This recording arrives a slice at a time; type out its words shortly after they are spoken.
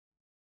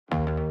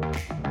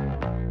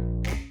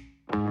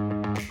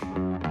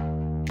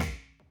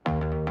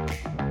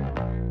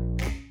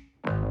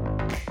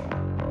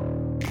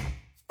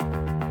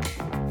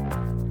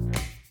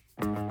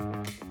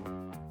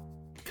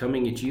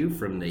coming at you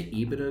from the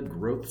EBITDA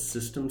Growth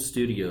System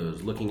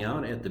Studios, looking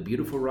out at the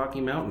beautiful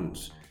Rocky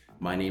Mountains.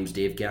 My name's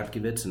Dave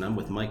Gapkevitz, and I'm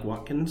with Mike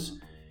Watkins,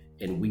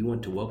 and we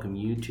want to welcome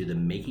you to the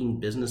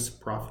Making Business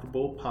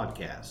Profitable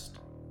podcast.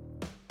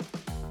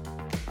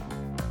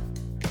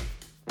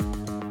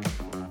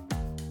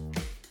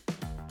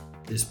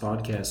 This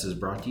podcast is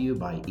brought to you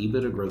by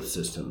EBITDA Growth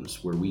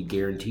Systems, where we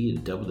guarantee to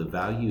double the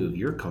value of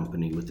your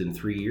company within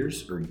 3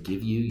 years or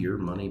give you your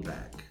money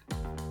back.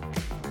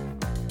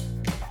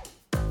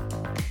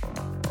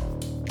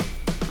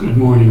 Good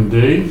morning,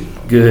 Dave.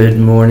 Good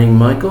morning,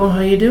 Michael.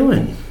 How you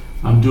doing?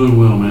 I'm doing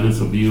well, man.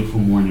 It's a beautiful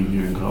morning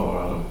here in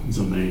Colorado. It's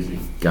amazing.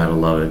 Gotta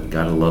love it.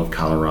 Gotta love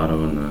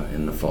Colorado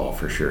in the fall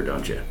for sure,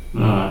 don't you?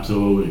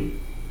 Absolutely.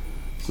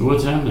 So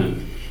what's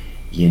happening?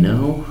 You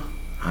know,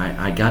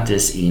 I got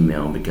this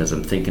email because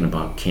I'm thinking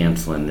about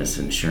canceling this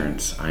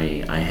insurance.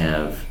 I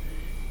have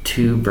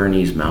 2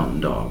 Bernese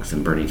Mountain Dogs,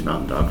 and Bernese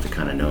Mountain Dogs are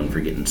kind of known for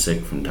getting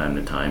sick from time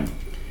to time.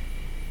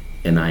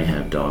 And I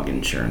have dog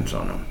insurance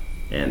on them.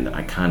 And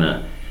I kind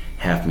of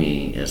half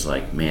me is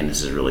like, man,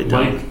 this is really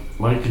dumb.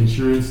 Like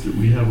insurance that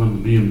we have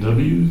on the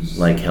BMWs?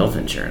 Like health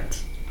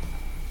insurance.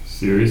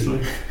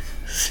 Seriously?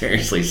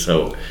 Seriously.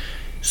 So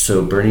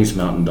Bernese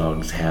Mountain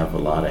Dogs have a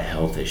lot of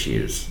health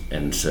issues.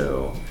 And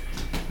so,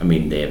 I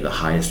mean, they have the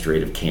highest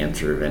rate of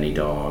cancer of any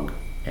dog.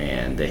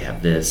 And they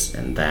have this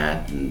and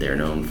that. And they're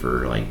known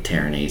for like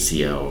tearing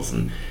ACLs.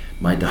 And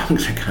my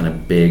dogs are kind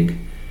of big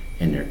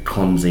and they're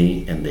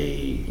clumsy. And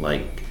they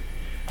like,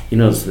 you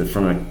know, it's the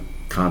front of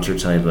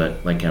concerts I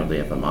like how they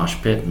have a mosh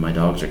pit, and my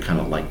dogs are kind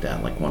of like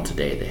that. Like once a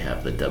day they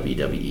have the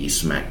WWE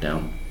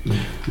SmackDown.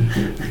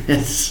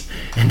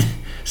 And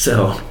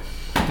so,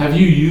 have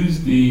you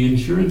used the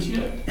insurance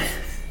yet?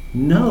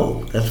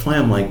 No, that's why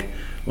I'm like,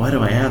 why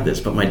do I have this?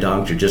 But my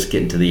dogs are just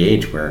getting to the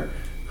age where,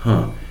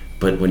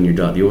 but when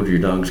the older your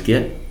dogs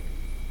get,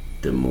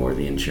 the more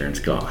the insurance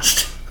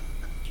costs.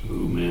 Oh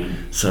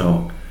man.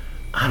 So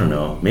I don't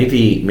know.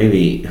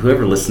 Maybe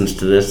whoever listens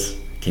to this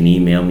can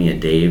email me at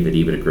Dave at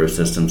EBITDA Growth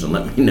Systems and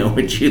let me know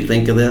what you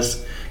think of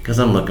this, because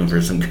I'm looking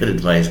for some good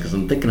advice, because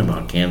I'm thinking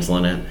about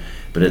canceling it,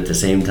 but at the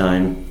same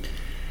time,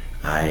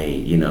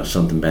 if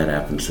something bad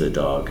happens to the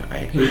dog,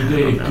 Hey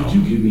Dave, could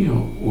you give me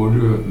an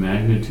order of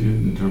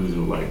magnitude in terms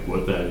of like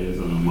what that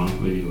is on a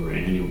monthly or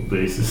annual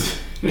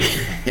basis?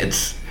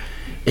 It's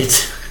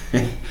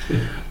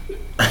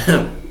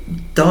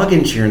dog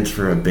insurance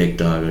for a big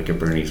dog like a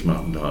Bernese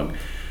Mountain Dog.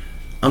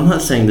 I'm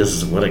not saying this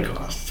is what it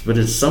costs, but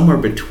it's somewhere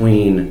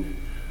between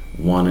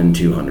 $100 and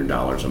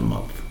 $200 a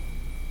month.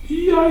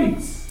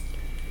 Yikes.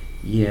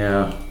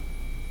 Yeah.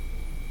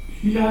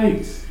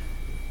 Yikes.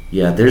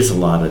 Yeah, there's a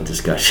lot of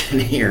discussion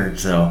here,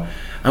 so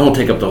I won't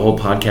take up the whole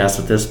podcast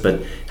with this,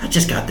 but I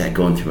just got that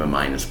going through my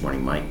mind this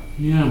morning, Mike.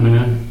 Yeah,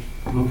 man.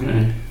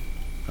 Okay.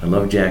 I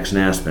love Jackson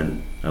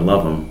Aspen. I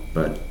love them,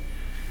 but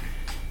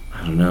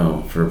I don't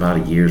know. For about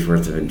a year's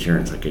worth of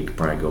insurance, I could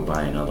probably go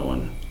buy another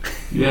one.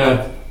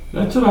 Yeah.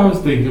 That's what I was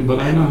thinking, but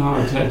I know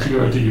how attached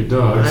you are to your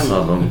dogs. I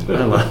love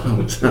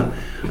them. So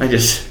I'm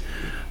just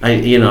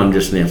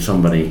if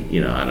somebody,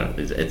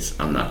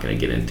 I'm not going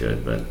to get into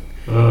it, but.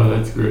 Oh,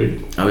 that's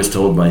great. I was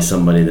told by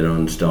somebody that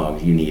owns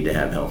dogs, you need to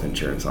have health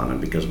insurance on them,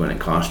 because when it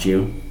costs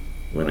you,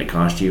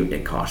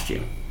 it costs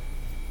you.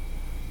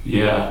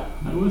 Yeah,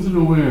 I wasn't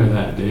aware of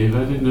that, Dave.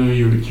 I didn't know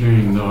you were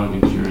carrying dog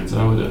insurance.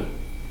 I would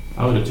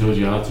have told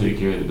you I'll take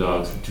care of the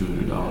dogs for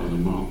 $200 a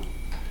month.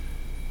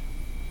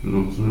 You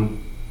know what I'm saying?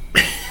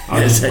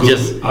 I'll just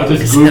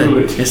Google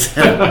it. Is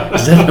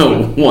that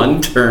a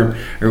 1 term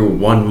or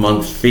 1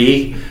 month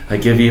fee I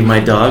give you my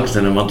dogs,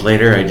 and a month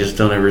later I just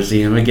don't ever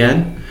see them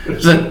again?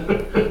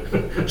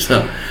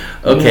 So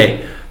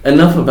okay,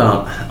 enough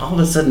about, all of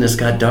a sudden this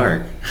got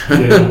dark.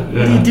 Yeah.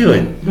 What are you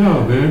doing?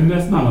 No, man,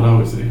 that's not what I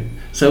was saying.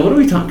 So what are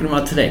we talking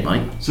about today,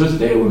 Mike? So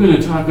today we're going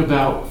to talk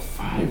about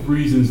 5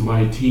 reasons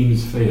why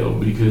teams fail,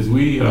 because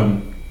we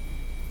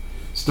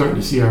starting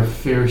to see our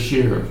fair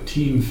share of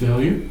team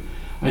failure.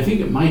 I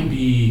think it might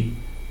be,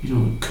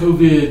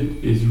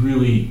 COVID is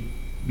really,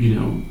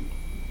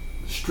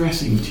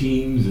 stressing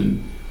teams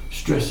and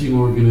stressing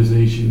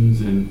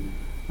organizations, and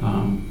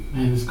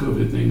man, this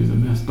COVID thing is a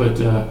mess.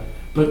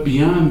 But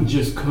beyond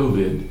just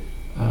COVID,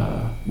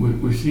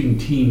 we're seeing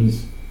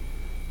teams,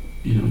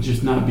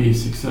 just not be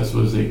as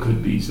successful as they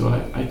could be. So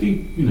I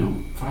think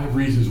 5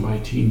 reasons why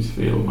teams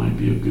fail might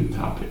be a good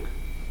topic.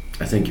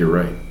 I think you're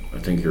right.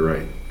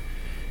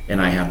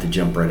 And I have to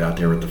jump right out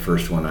there with the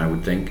first one. I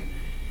would think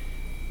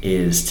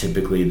is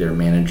typically their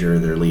manager,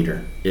 their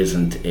leader,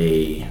 isn't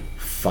a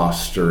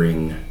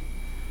fostering,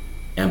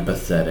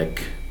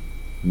 empathetic,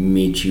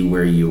 meet you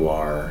where you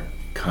are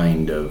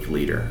kind of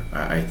leader.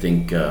 I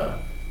think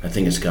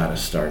it's got to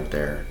start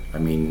there. I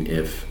mean,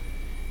 if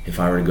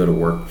I were to go to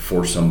work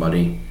for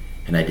somebody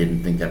and I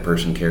didn't think that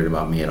person cared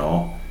about me at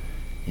all,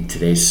 in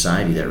today's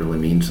society, that really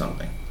means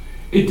something.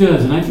 It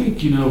does, and I think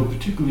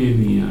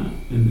particularly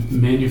in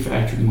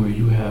manufacturing, where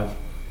you have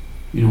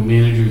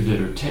managers that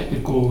are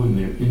technical and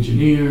they're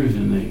engineers,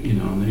 and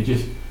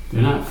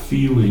they're not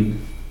feeling,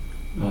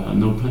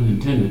 no pun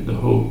intended, the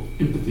whole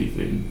empathy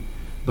thing.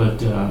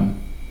 But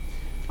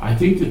I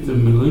think that the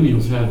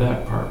millennials have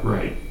that part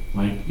right.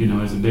 Like,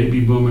 as a baby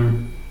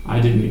boomer, I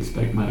didn't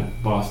expect my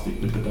boss to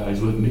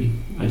empathize with me.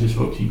 I just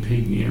hoped he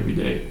paid me every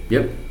day.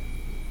 Yep.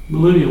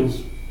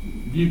 Millennials,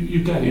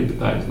 you got to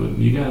empathize with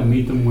them. You got to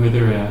meet them where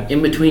they're at.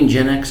 In between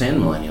Gen X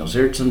and millennials,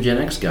 there are some Gen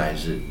X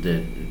guys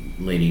that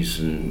ladies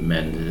and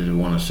men that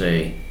want to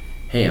say,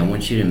 hey, I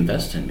want you to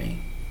invest in me.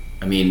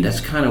 I mean, that's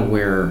kind of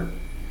where,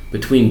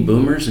 between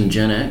boomers and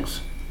Gen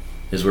X,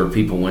 is where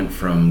people went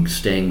from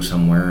staying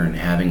somewhere and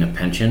having a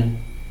pension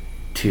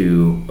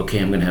to, okay,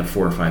 I'm going to have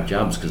 4 or 5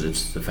 jobs because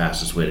it's the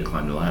fastest way to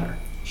climb the ladder.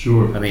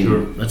 Sure. I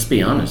mean, let's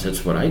be honest,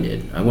 that's what I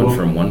did. I went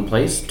from one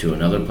place to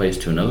another place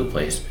to another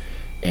place,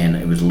 and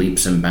it was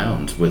leaps and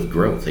bounds with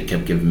growth. They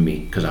kept giving me,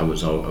 because I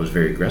was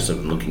very aggressive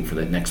and looking for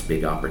that next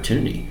big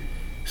opportunity.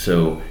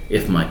 So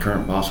if my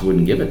current boss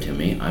wouldn't give it to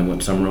me, I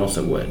went somewhere else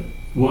that would.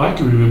 Well, I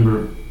can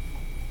remember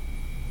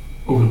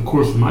over the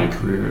course of my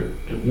career,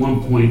 at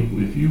one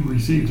point, if you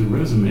received a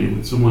resume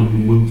with someone who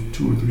moved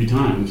 2 or 3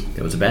 times,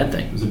 that was a bad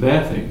thing. It was a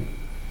bad thing.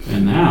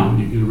 And now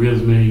you get a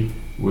resume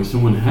where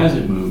someone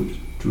hasn't moved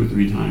 2 or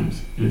 3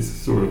 times, and it's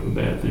sort of a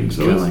bad thing.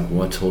 So kind of like,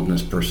 what's holding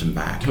this person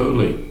back?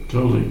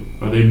 Totally.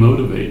 Are they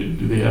motivated?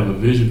 Do they have a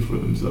vision for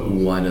themselves?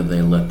 Why do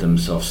they let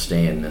themselves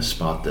stay in this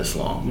spot this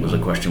long? Was a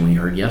question we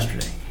heard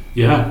yesterday.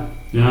 Yeah,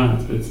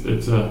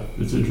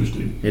 it's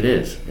interesting. It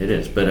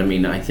is. But I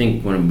mean, I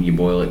think when you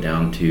boil it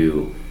down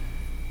to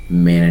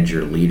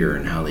manager, leader,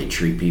 and how they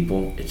treat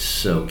people, it's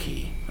so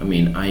key. I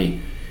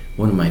mean,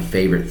 one of my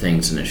favorite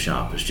things in a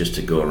shop is just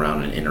to go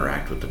around and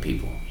interact with the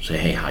people. Say,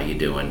 hey, how you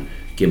doing?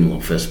 Give them a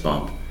little fist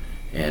bump,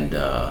 and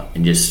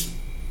just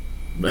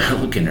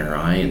look in their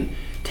eye and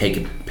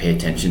pay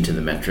attention to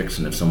the metrics.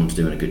 And if someone's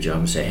doing a good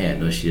job, say, hey, I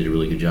noticed you did a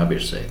really good job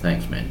yesterday.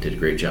 Thanks, man. Did a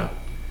great job.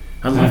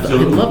 I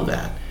love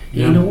that.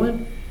 Yeah. You know what?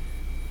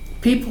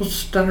 People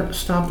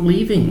stop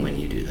leaving when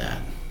you do that.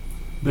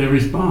 They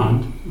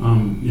respond.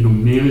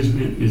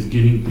 Management is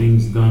getting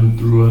things done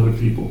through other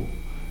people,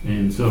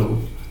 and so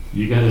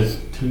you got to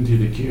tend to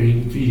the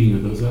caring and feeding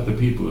of those other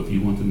people if you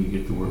want them to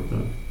get the work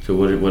done. So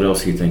what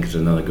else do you think is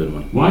another good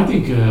one? Well, I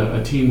think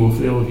a team will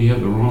fail if you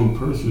have the wrong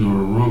person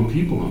or wrong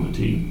people on the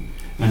team.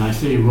 And I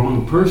say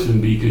wrong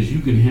person because you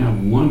can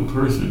have one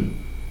person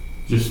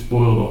just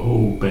spoil the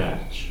whole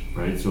batch,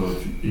 right? So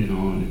if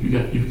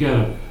you've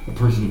got a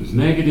person who's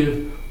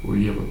negative, or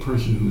you have a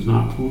person who's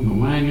not pulling the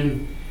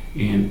wagon,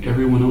 and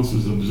everyone else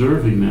is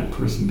observing that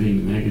person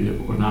being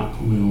negative or not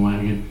pulling the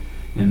wagon,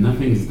 and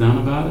nothing's done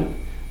about it,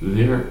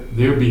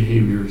 their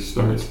behavior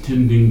starts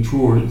tending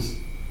towards,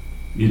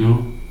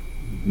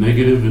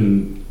 negative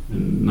and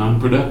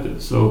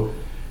non-productive. So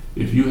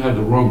if you have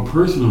the wrong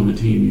person on the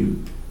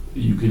team,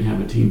 you can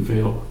have a team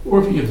fail.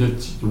 Or if you have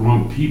the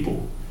wrong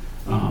people,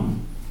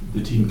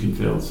 the team can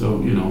fail.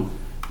 So, you don't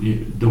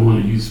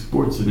want to use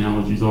sports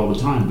analogies all the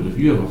time, but if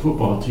you have a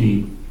football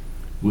team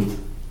with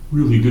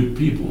really good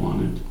people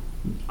on it,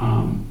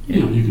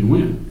 you can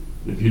win.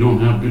 If you don't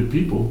have good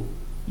people,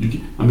 you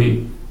can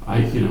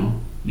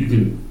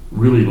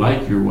really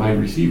like your wide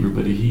receiver,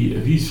 but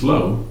if he's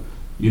slow,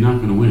 you're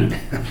not going to win.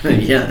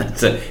 Yeah,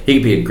 he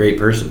could be a great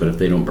person, but if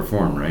they don't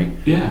perform, right?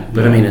 Yeah.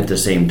 But I mean, at the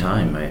same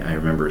time, I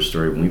remember a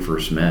story when we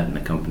first met in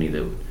the company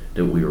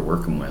that we were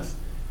working with.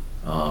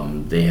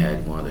 They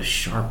had one of the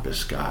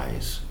sharpest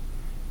guys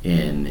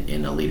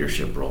in a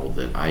leadership role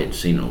that I had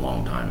seen in a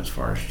long time, as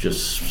far as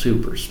just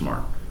super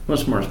smart. One of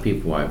the smartest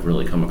people I've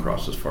really come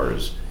across as far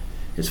as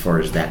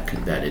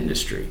that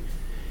industry.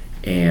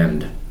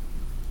 And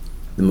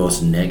the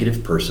most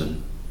negative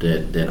person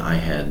that I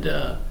had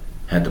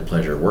the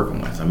pleasure of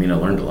working with. I mean, I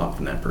learned a lot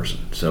from that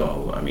person.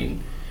 So, I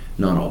mean,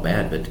 not all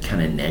bad, but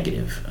kind of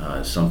negative.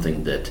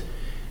 Something that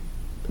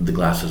the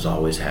glass was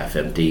always half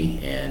empty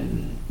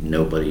and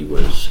nobody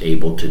was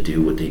able to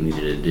do what they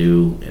needed to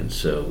do. And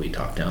so we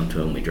talked down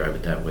to him, we drive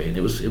it that way. And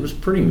it was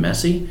pretty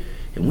messy.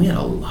 And we had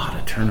a lot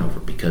of turnover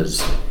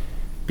because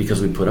we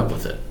put up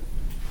with it.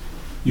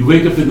 You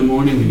wake up in the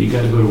morning and you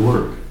got to go to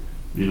work.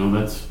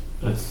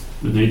 That's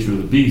the nature of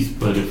the beast.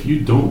 But if you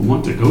don't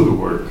want to go to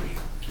work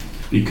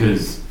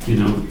because,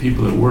 the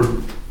people at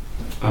work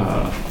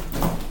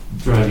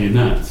drive you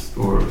nuts,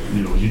 or,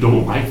 you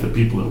don't like the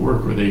people at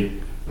work, or they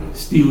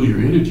steal your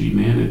energy,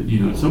 man,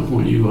 at some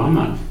point I'm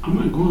not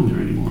going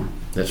there anymore.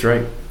 That's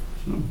right.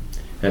 So,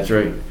 that's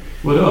right.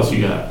 What else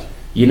you got?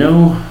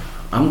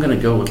 I'm going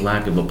to go with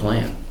lack of a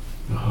plan.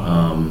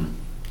 Uh-huh.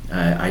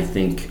 I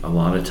think a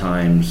lot of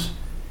times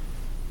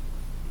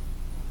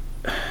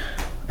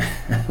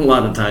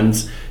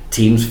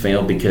teams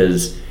fail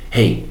because,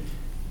 hey,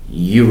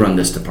 you run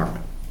this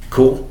department.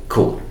 Cool.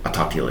 I'll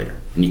talk to you later.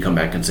 And you come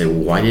back and say, well,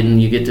 why didn't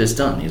you get this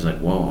done? He's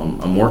like, well,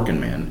 I'm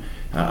working, man.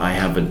 I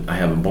have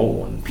a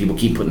bowl, and people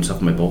keep putting stuff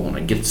in my bowl, and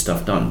I get the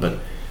stuff done.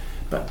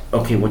 But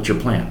okay, what's your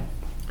plan?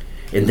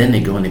 And then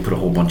they go and they put a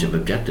whole bunch of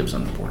objectives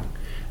on the board.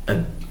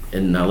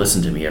 And now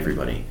listen to me,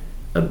 everybody.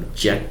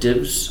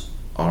 Objectives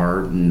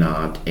are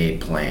not a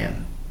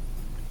plan.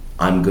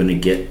 I'm going to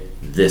get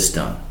this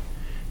done.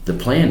 The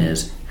plan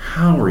is,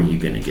 how are you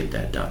going to get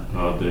that done?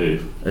 Oh,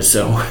 Dave.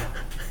 So,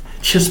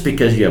 just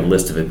because you have a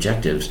list of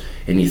objectives,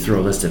 and you throw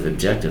a list of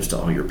objectives to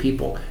all your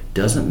people,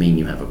 doesn't mean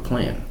you have a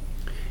plan.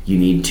 You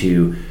need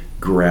to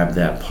grab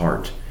that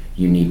part.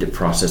 You need to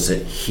process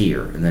it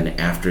here, and then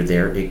after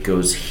there it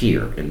goes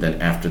here, and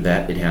then after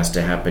that it has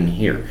to happen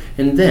here,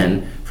 and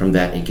then from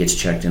that it gets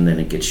checked and then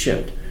it gets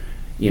shipped.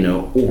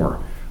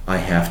 Or I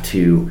have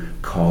to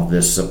call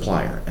this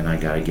supplier and I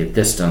got to get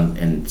this done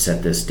and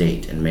set this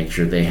date and make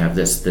sure they have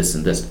this,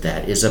 and this.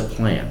 That is a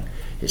plan.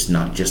 It's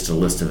not just a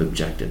list of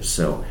objectives.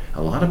 So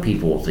a lot of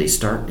people, they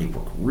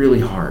work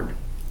really hard,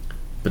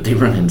 but they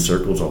run in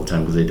circles all the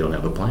time because they don't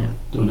have a plan.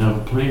 Don't have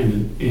a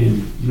plan.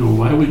 And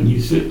why wouldn't you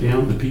sit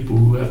down with the people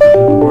who have to do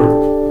the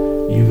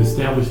work? You've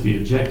established the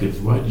objectives.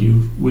 Wouldn't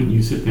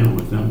you sit down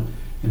with them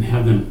and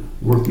have them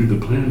work through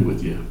the plan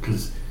with you?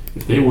 Because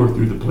if they work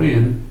through the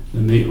plan,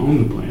 then they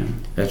own the plan.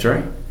 That's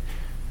right.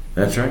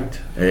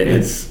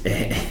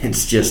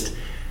 It's just,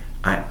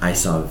 I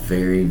saw a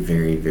very,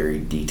 very, very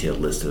detailed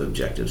list of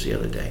objectives the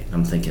other day.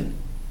 I'm thinking,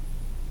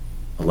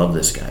 I love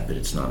this guy, but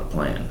it's not a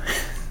plan.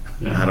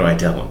 Yeah. How do I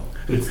tell him?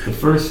 It's the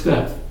first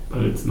step,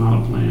 but it's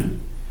not a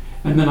plan.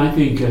 And then I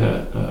think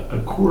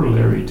a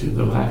corollary to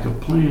the lack of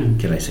plan.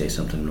 Can I say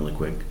something really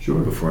quick?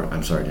 Sure.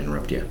 I'm sorry to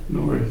interrupt you.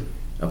 No worries.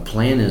 A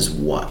plan is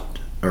what?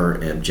 Or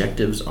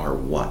objectives are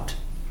what?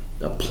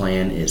 A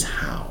plan is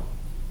how.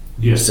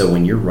 Yes. So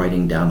when you're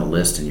writing down a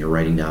list and you're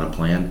writing down a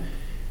plan,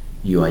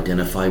 you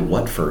identify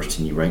what first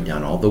and you write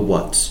down all the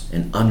whats,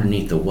 and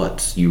underneath the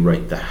whats you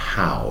write the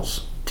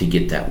hows to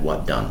get that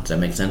what done. Does that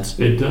make sense?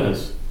 It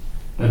does.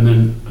 And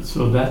then,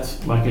 so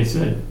that's, like I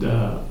said,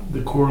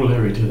 the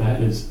corollary to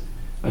that is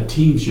a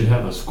team should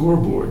have a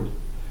scoreboard.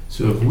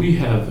 So if we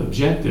have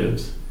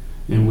objectives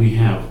and we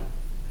have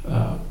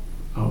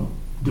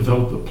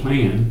developed a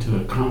plan to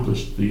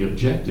accomplish the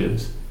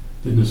objectives,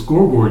 then the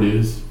scoreboard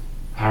is,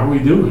 how are we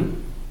doing?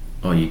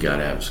 Oh, you got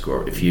to have a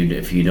score. If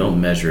you don't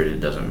measure it, it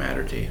doesn't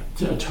matter to you.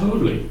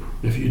 Totally.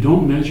 If you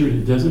don't measure it,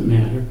 it doesn't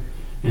matter.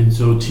 And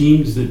so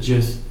teams that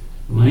just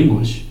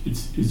languish,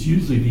 it's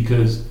usually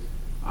because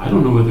I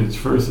don't know whether it's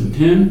 1st and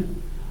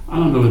 10. I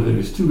don't know whether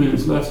there's 2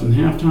 minutes left in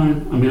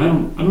halftime. I mean, I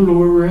don't know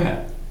where we're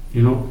at.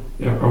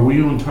 Are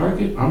we on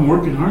target? I'm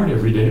working hard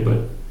every day,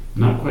 but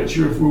not quite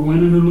sure if we're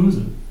winning or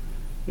losing.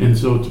 And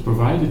so to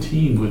provide a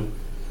team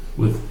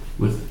with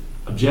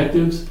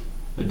objectives,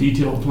 a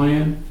detailed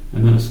plan,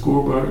 and then a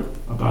scoreboard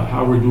about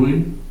how we're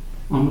doing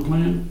on the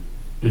plan,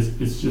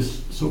 it's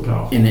just so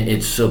powerful. And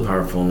it's so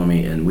powerful.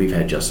 And we've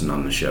had Justin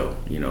on the show,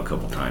 a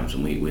couple times,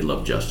 and we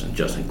love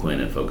Justin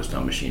Quinn at Focused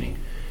on Machining.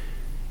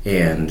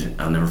 And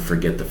I'll never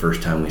forget the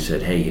first time we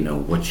said, hey,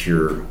 what's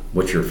your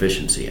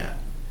efficiency at?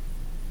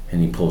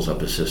 And he pulls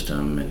up his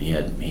system, and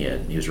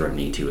he was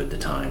running E2 at the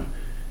time,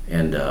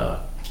 and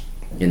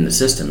in the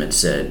system it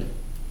said,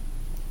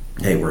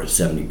 hey, we're at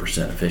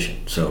 70%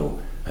 efficient. So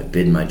I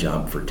bid my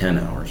job for 10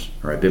 hours,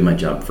 or I bid my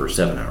job for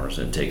 7 hours,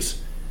 and it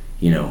takes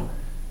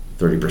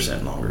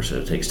 30% longer, so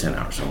it takes 10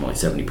 hours, so I'm only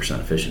 70%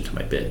 efficient to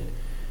my bid.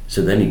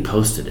 So then he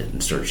posted it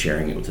and started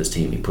sharing it with his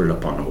team. He put it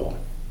up on the wall,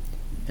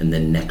 and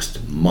then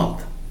next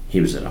month he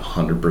was at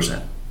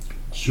 100%.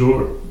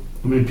 Sure.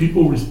 I mean,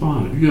 people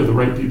respond. If you have the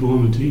right people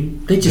on the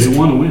team, they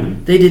want to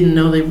win. They didn't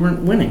know they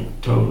weren't winning.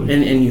 Totally.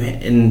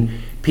 And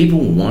people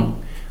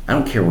want, I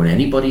don't care what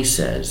anybody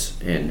says,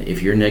 and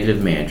if your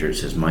negative manager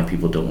says, my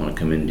people don't want to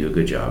come in and do a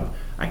good job,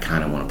 I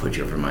kind of want to put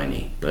you over my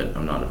knee. But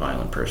I'm not a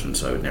violent person,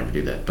 so I would never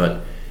do that.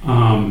 But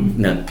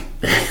no.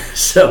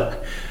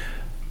 So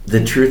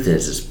the truth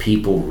is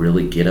people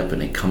really get up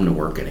and they come to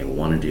work and they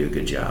want to do a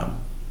good job.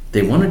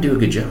 They want to do a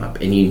good job,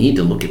 and you need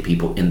to look at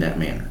people in that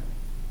manner.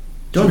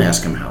 Don't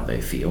ask them how they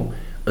feel.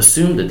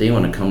 Assume that they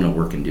want to come to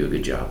work and do a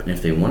good job. And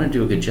if they want to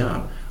do a good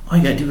job, all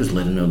you got to do is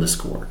let them know the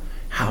score.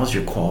 How's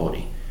your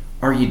quality?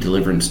 Are you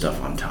delivering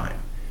stuff on time?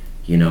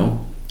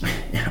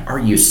 Are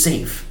you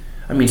safe?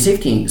 I mean,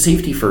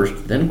 safety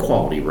first, then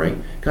quality, right?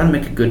 Got to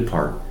make a good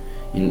part.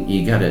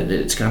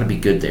 It's got to be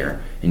good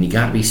there, and you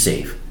got to be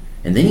safe,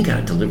 and then you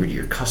got to deliver to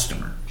your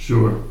customer.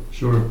 Sure.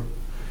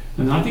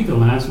 And I think the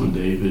last one,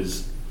 Dave,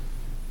 is,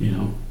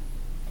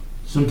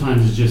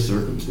 sometimes it's just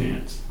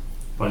circumstance.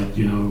 Like,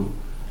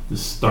 the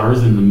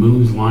stars and the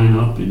moons line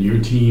up, and your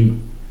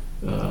team,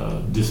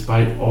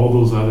 despite all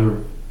those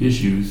other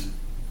issues,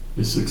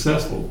 is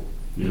successful.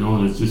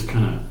 And it's just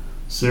kind of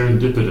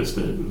serendipitous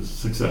that it was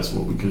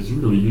successful, because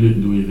really you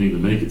didn't do anything to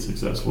make it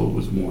successful. It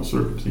was more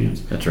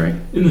circumstance. That's right.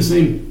 In the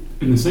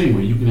same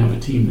way, you can have a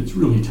team that's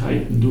really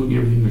tight and doing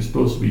everything they're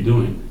supposed to be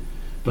doing,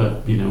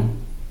 but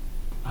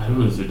I don't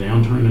know, there's a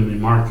downturn in the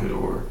market,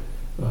 or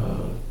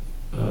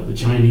the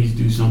Chinese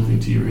do something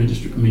to your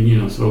industry. I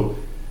mean, so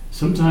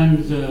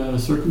sometimes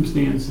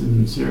circumstance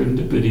and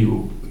serendipity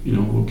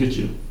will get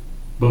you,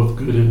 both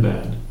good and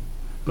bad.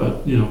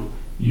 But you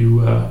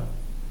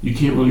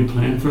can't really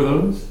plan for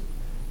those.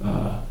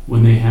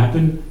 When they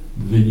happen,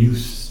 then you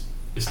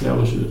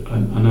establish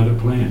another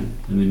plan,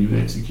 and then you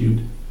execute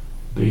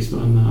based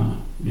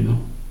on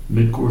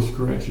mid-course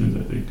corrections,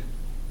 I think.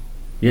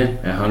 Yeah,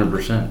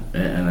 100%.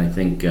 And I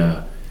think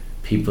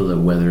people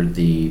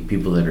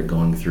that are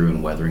going through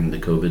and weathering the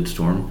COVID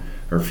storm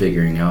are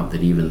figuring out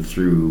that even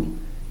through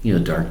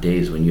dark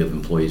days when you have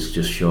employees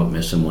just show up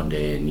missing one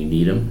day and you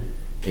need them,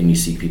 and you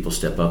see people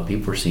step up.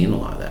 People are seeing a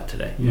lot of that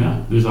today.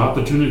 Yeah, there's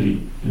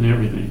opportunity in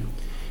everything.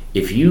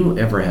 If you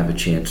ever have a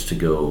chance to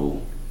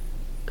go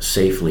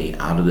safely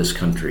out of this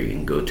country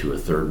and go to a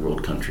third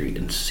world country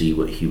and see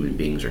what human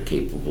beings are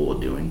capable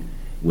of doing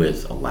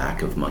with a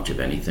lack of much of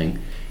anything,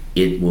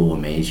 it will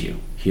amaze you.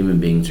 Human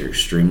beings are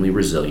extremely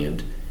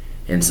resilient,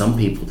 and some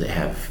people that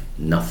have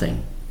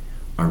nothing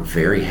are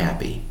very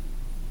happy.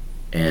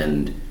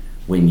 And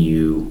when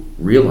you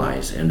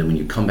realize, and then when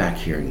you come back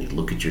here and you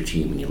look at your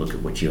team and you look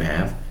at what you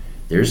have,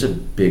 there's a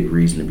big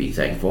reason to be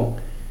thankful,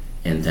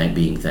 and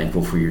being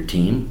thankful for your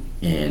team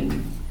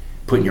and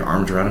putting your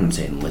arms around them and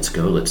saying, let's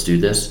go, let's do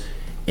this,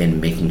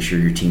 and making sure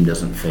your team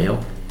doesn't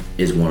fail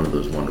is one of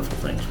those wonderful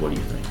things. What do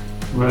you think?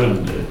 Right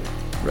on,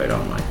 Dave. Right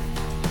on, Mike.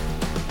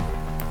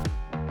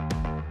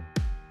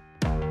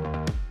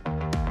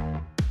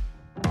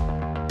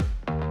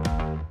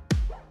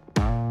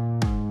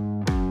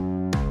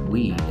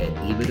 We at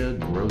EBITDA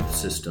Growth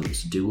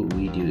Systems do what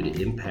we do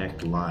to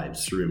impact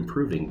lives through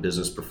improving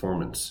business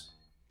performance.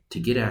 To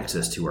get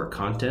access to our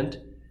content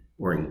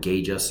or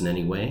engage us in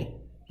any way,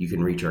 you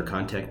can reach our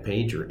contact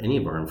page or any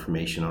of our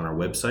information on our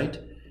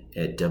website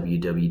at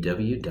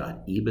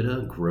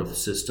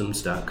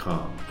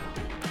www.ebitagrowthsystems.com.